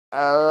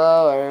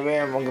Hello everybody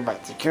and welcome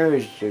back to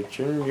Kirby.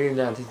 Changing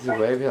down to the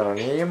wave on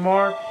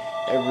anymore.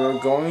 And we're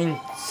going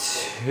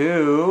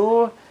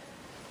to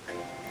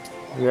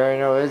we already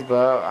know this,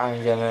 but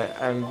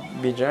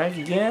I'm be drunk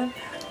again.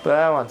 But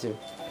I want to.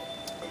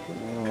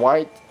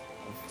 White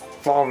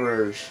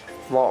flowers.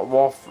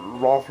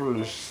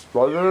 Waffles.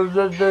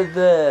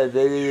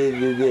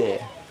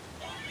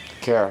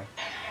 Care.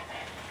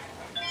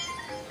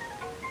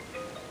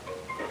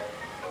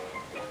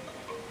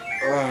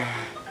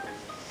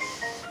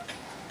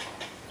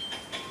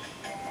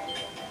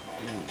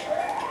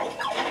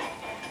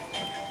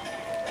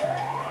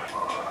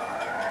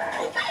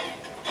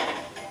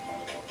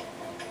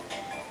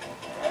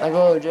 Let's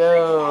go,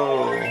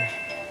 Joe!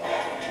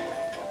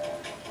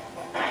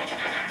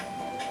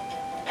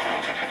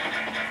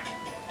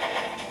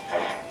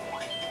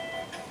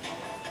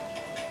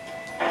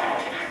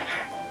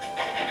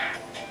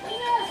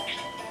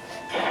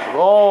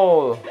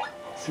 Oh!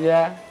 See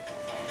that?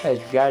 I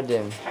got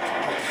him.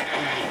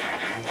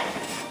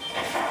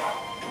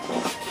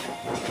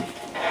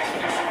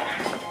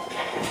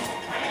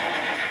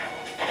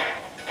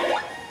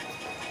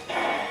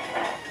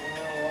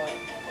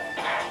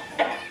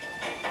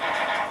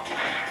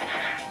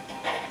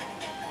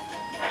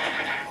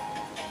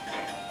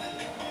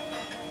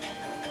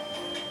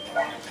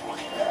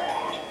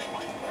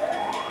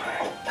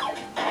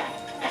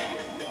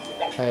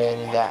 I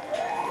need that.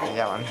 I need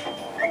that one.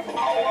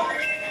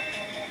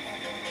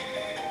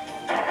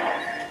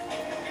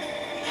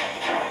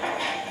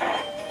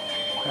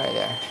 Right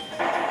there.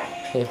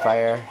 Hey,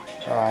 fire.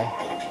 Bye.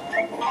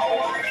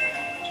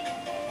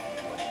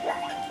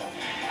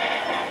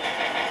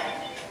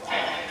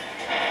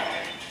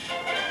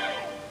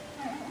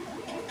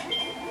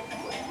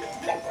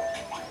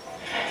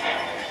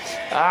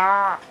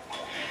 Ah!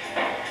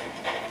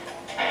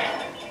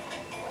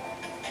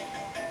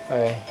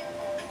 Okay.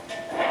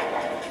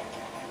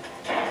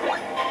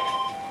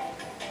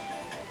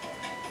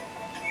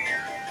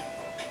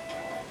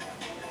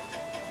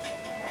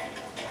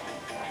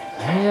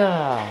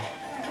 Yeah.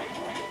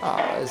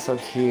 Oh, it's so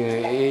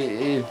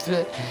cute.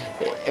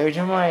 Every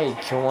time I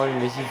kill one, it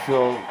makes me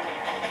feel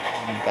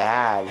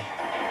bad.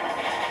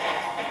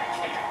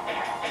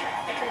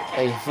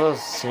 Like, it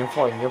feels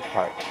sinful on your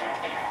part.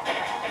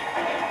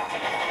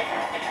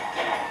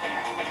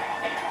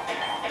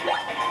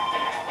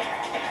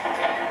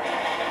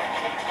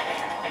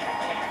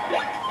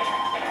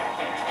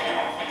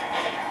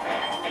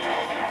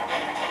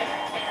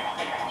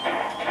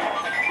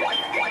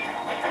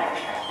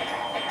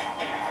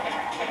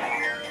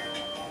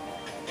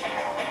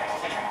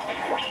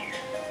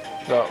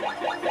 So,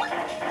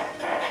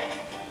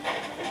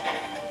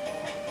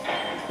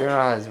 you're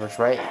not as much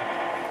right.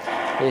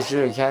 You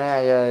should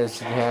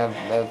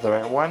have the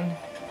right one.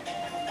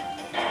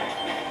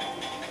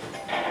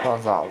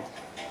 Problem solved.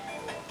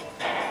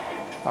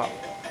 Oh.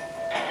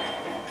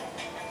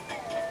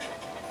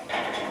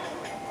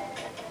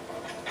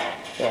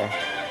 There.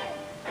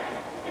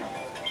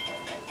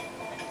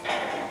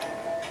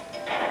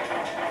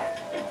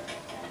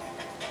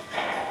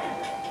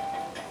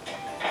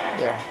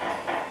 There.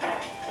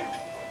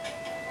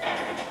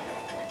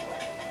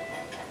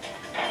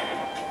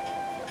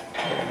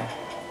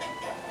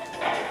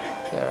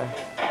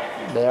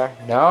 There.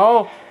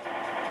 No!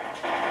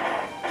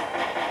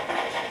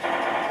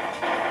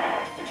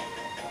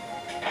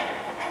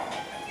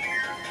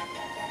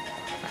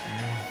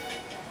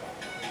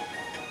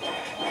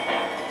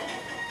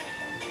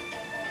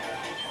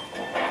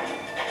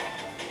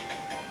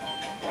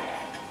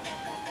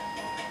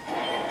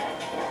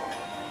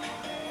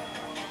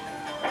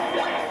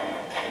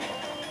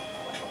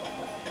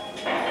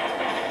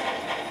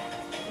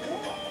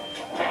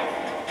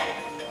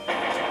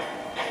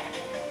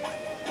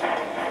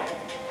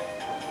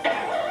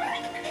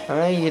 I'm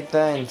gonna get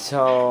that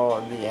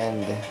until the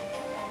end.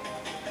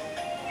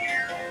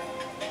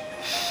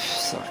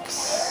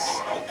 Sucks.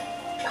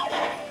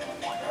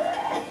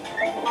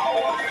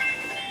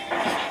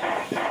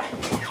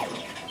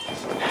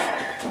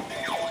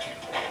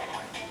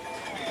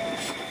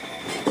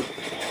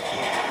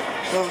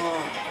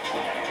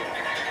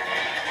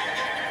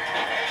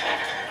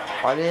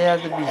 Why did it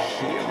have to be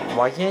here?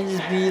 Why can't it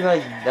just be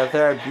like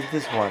after I beat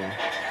this one?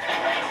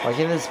 Why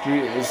can't the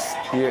spirit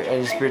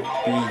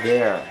be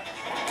there?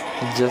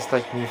 Just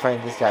like me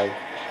fighting this guy.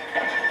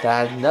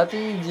 That has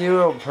nothing to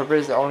do with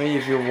purpose, only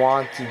if you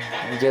want to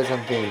get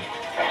something.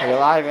 Like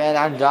alive, and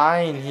I'm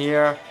dying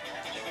here.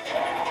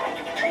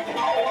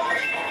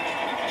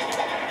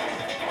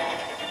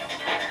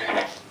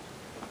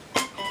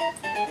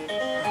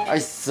 I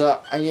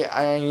suck. I'm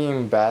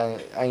getting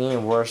bad. I'm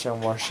getting worse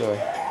and worse.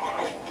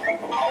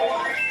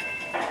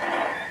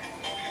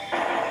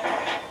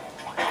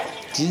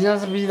 It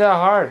doesn't be that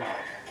hard.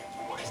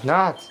 It's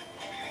not.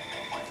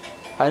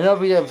 I know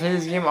because I played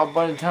this game a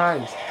bunch of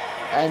times.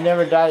 I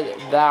never died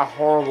that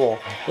horrible.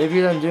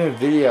 Maybe I'm doing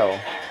video.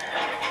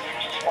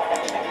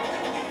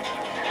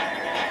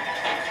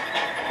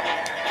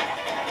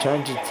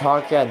 Trying to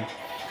talk and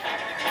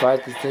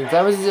fight this thing.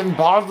 That was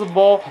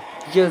impossible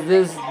because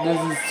this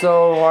is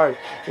so hard.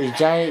 It's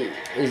giant.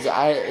 It's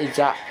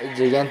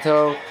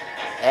Giganto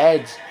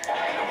Edge.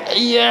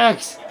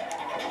 EX.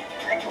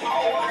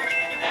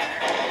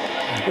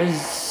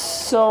 It's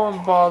so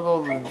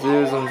impossible to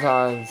do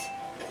sometimes.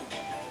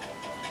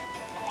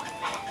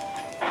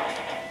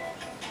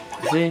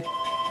 See?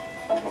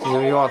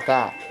 So we want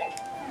that.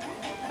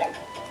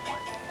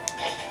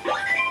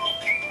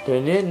 Do I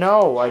need it?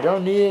 No, I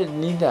don't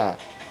need that.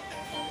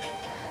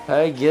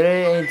 I get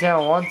it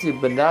anytime I want to,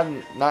 but not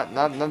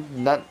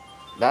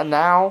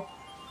now.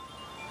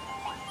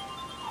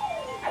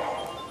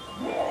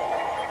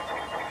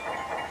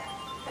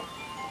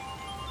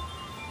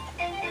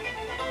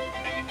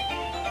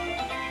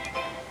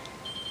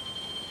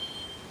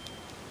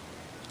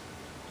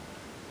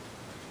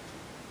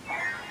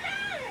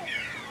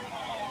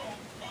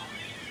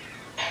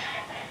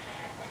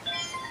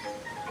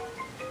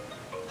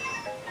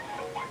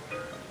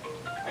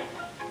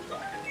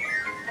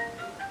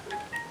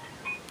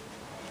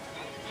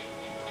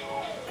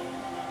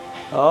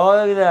 Oh,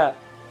 look at that.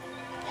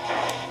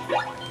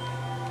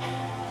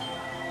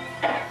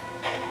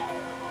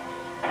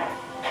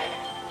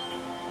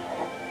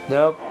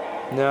 Nope.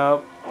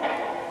 Nope.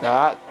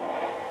 Not.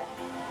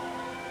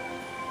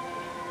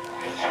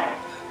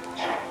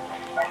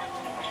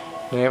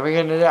 Never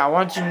gonna do that. I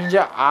want you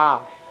ninja.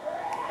 Ah.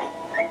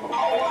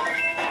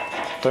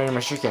 Don't eat my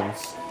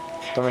chickens.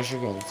 Don't eat my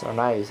chickens. Or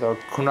nice. Or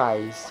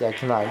kunais. Yeah,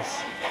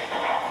 kunais.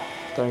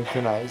 Don't eat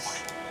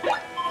kunais.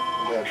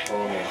 That's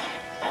funny.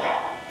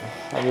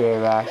 I'll be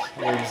right back.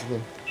 I need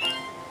something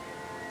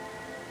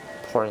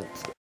important.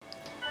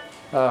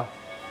 Oh.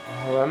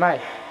 Where am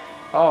I?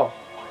 Oh.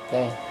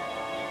 Dang.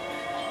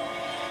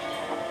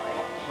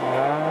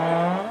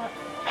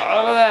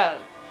 Look at that.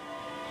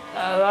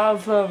 That's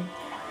awesome.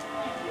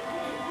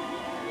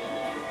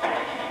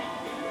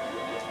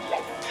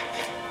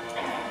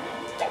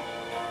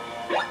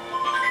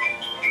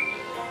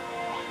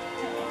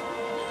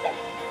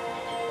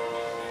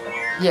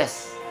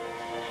 Yes.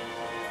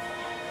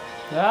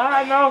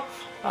 Ah, no.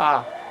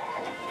 Ah.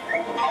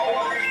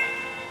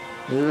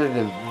 This is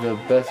like the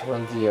best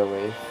one to deal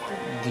with.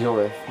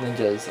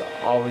 Ninjas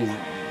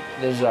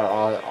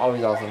are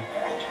always awesome.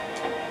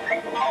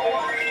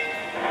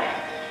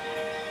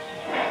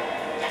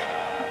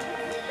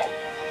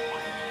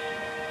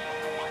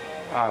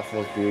 Ah, it's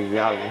supposed to be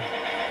reality.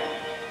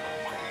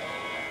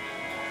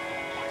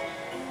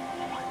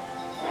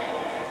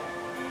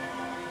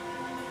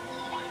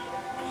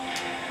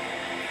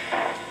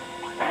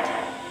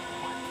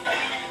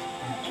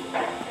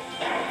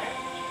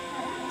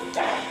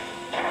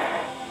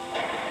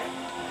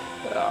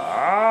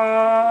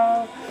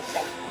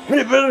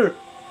 Minute better!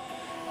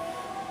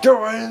 Go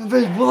right in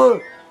the face,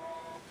 blue!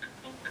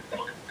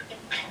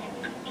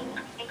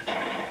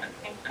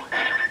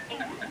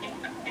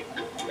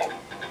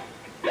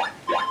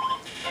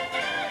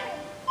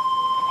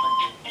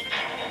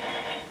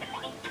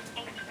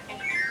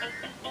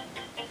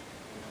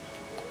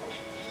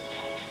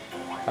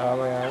 Oh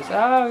my gosh, oh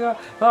my god,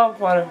 oh,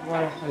 water,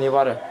 I need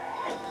water.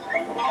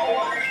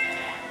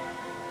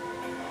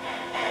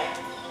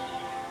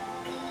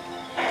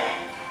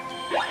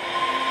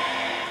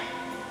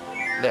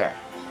 There.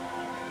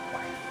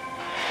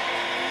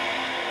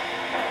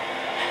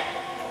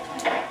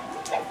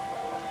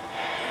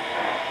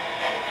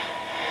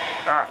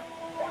 Ah.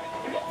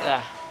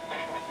 Ah.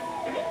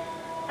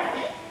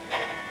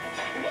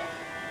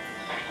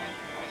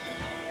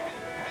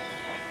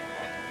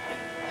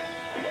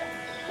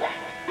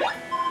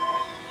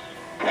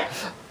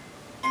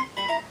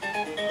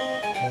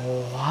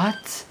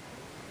 What?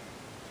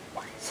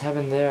 What's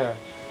happened there?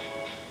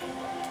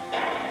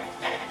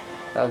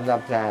 That was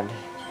not planned.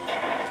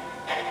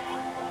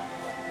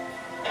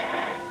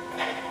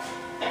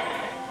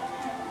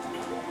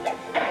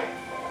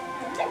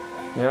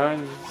 You know,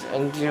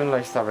 I'm just gonna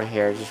like stop right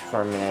here just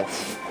for a minute.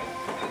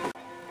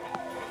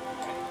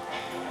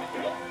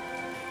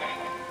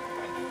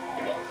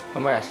 Oh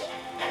my gosh.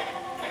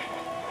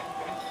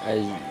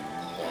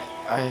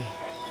 I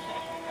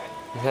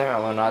think I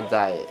will not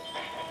die.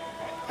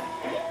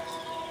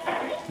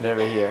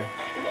 Never here.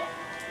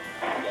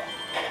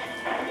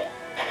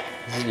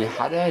 Gee,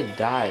 how did I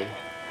die?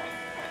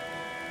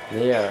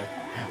 There.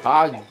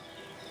 Ah!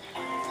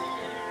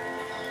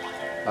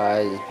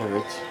 It's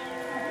perfect.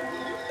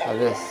 How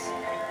this?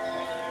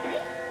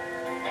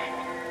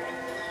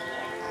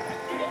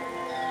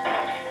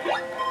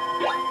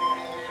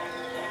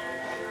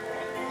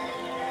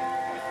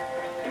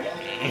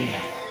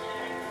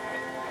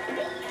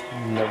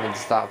 Never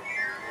stop.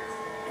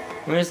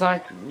 I mean, it's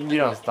like you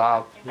don't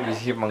stop, you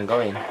just keep on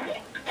going.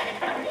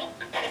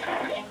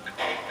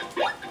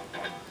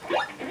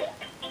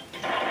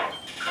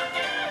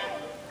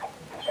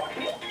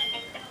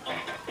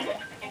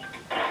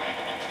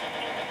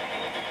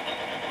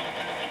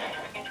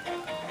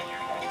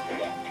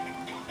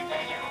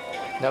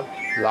 Nope,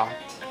 locked.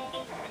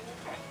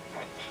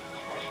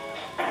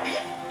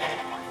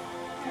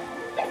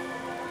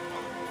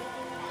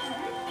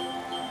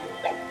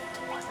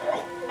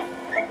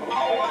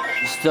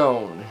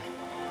 stone.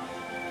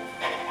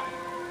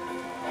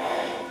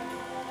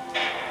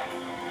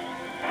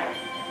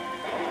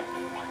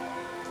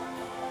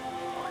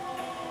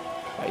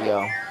 There you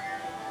go.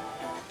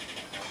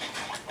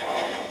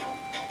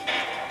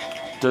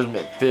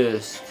 Judgment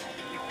fist.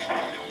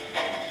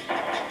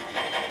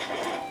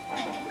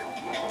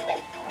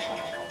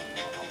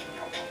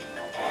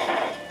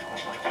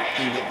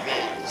 Even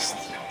fist.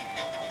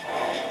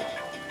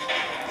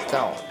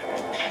 Stone.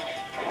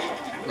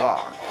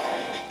 Lock.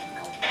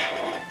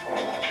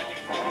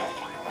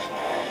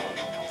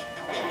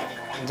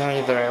 I'm telling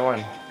you the right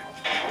one.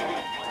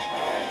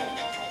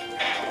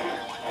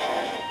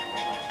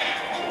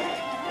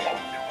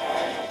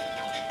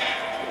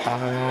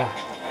 Come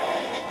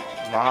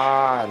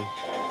on.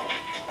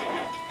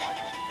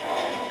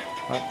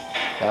 What?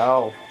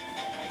 No.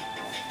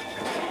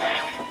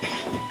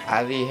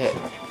 How do you hit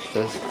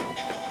this?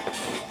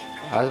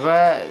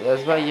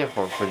 That's what I get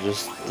for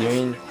just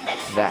doing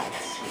that.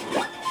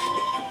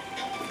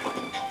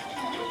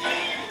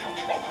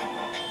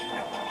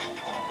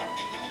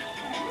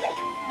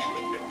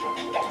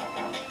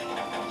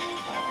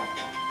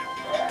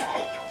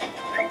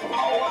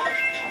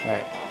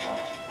 Right.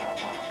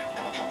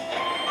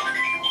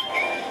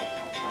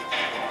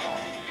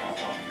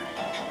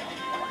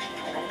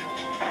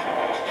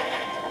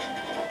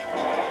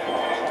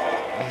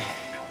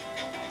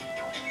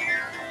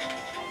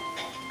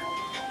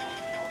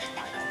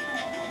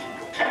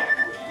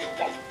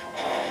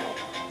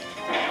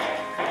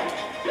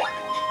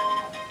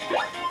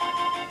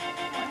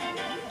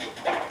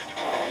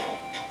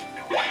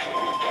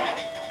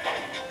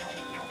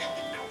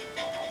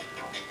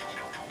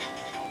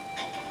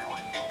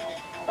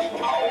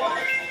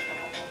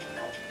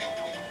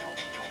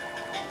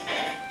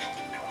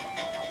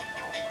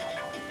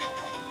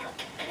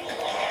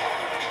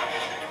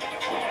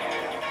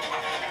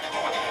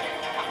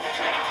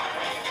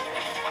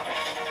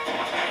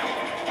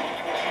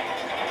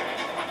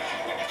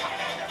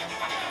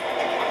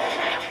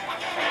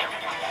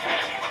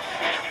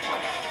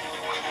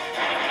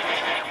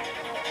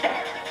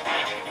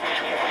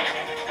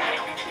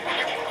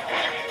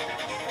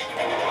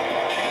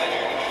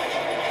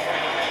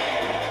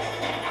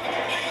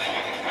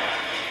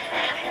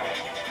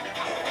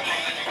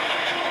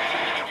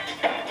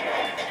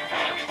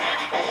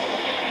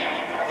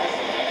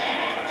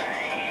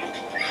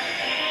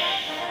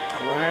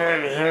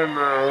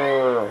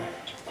 Hammer.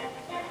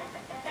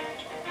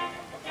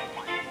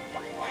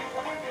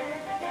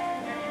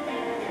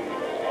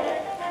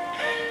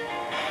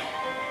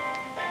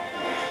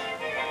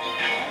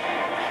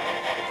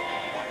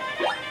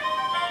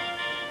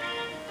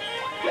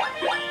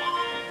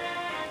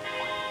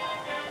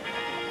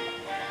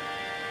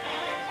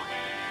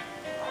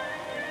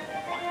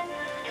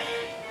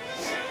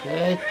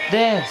 Like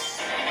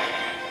this.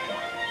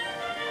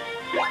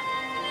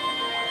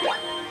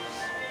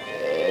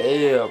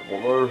 Yeah,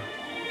 boy.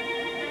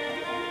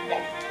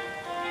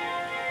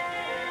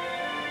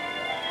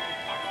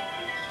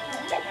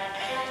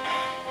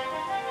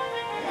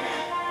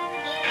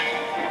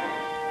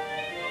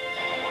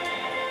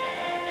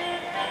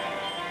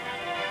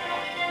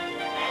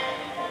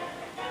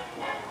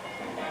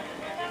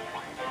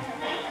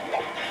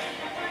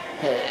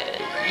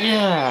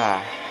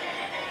 Yeah.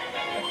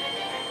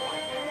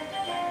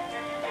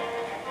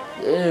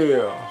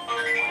 Yeah.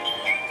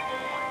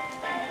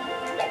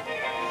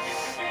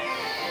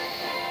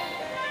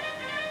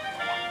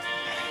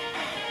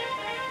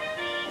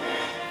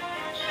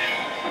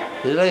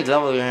 There's like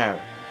double gun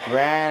hammer.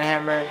 Grand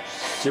hammer,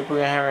 super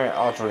gun hammer,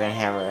 ultra gun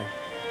hammer.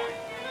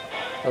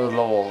 Those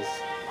levels.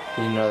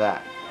 You know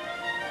that.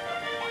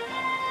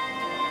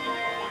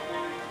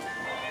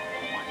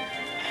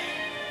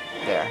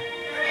 There.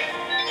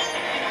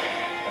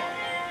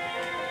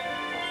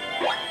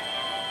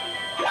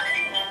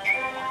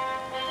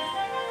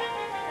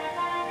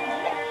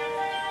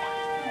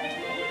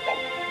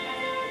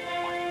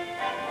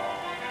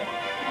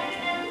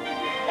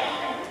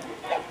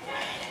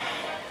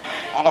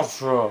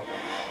 Ultra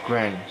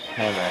grand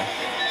hammer.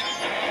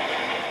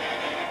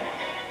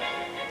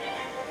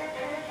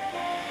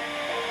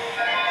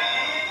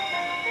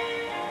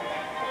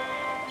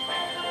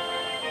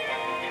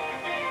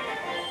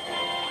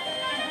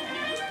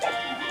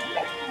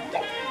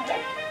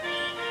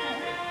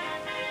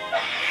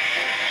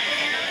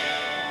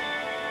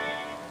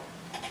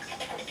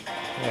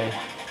 Hey.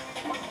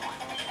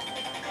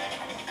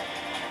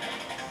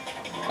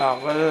 Oh,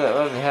 what is it?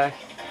 What the heck?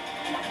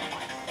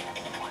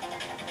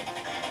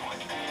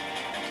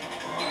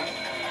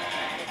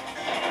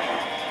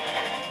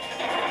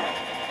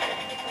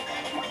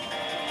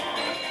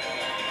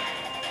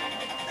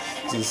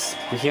 Just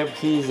pick up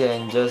keys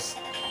and just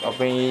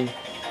opening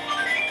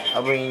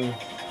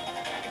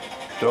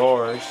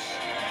doors.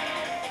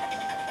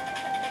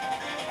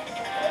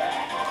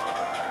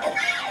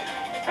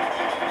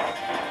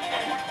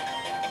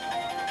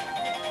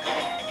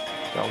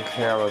 Don't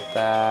care about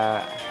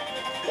that.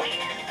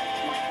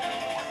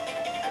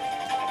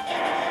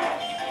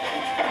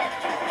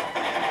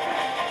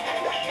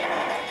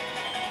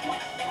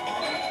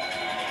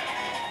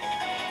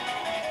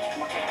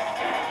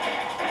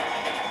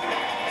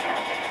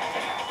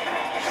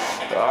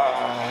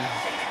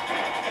 Ah.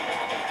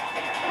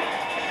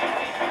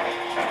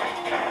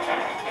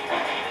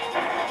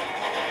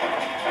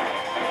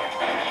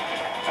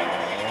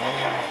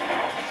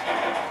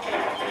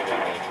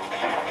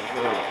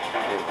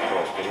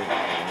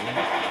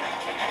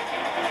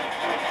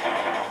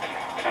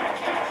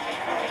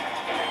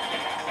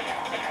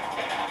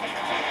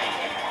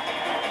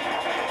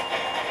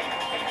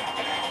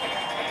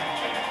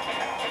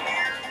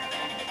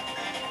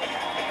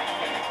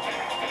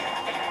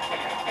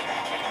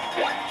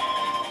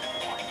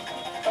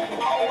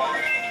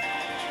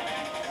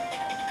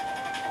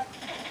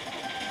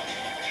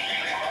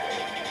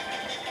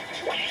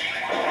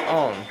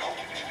 Oh.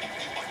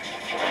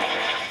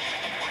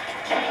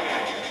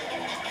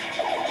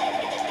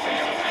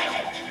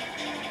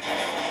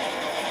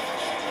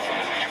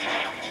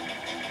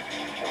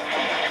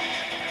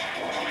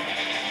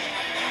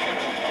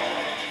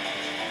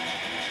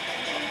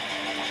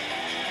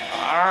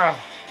 Ah.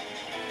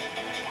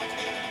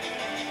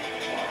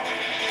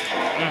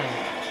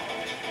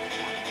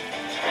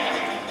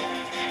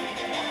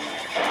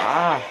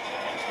 Ah.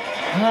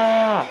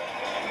 Ah.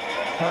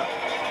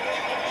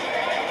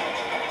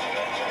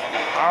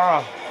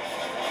 Ah.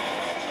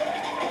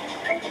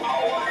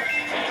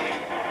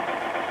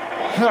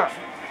 Huh.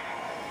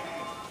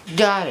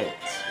 Got it.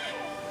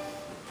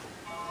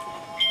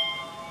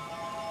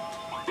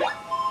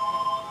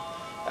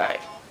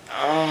 Alright.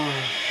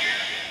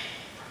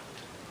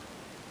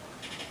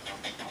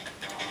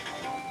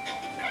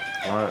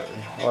 Alright.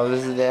 Well,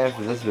 this is the end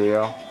for this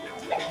video.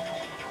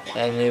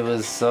 And it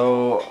was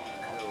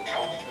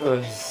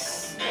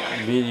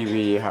really,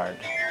 really hard.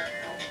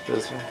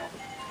 This one.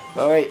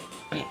 But wait.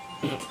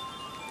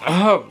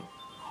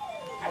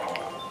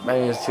 My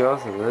name is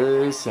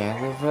Kirby, so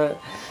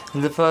this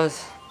is the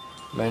first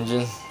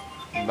mention.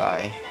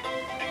 Bye.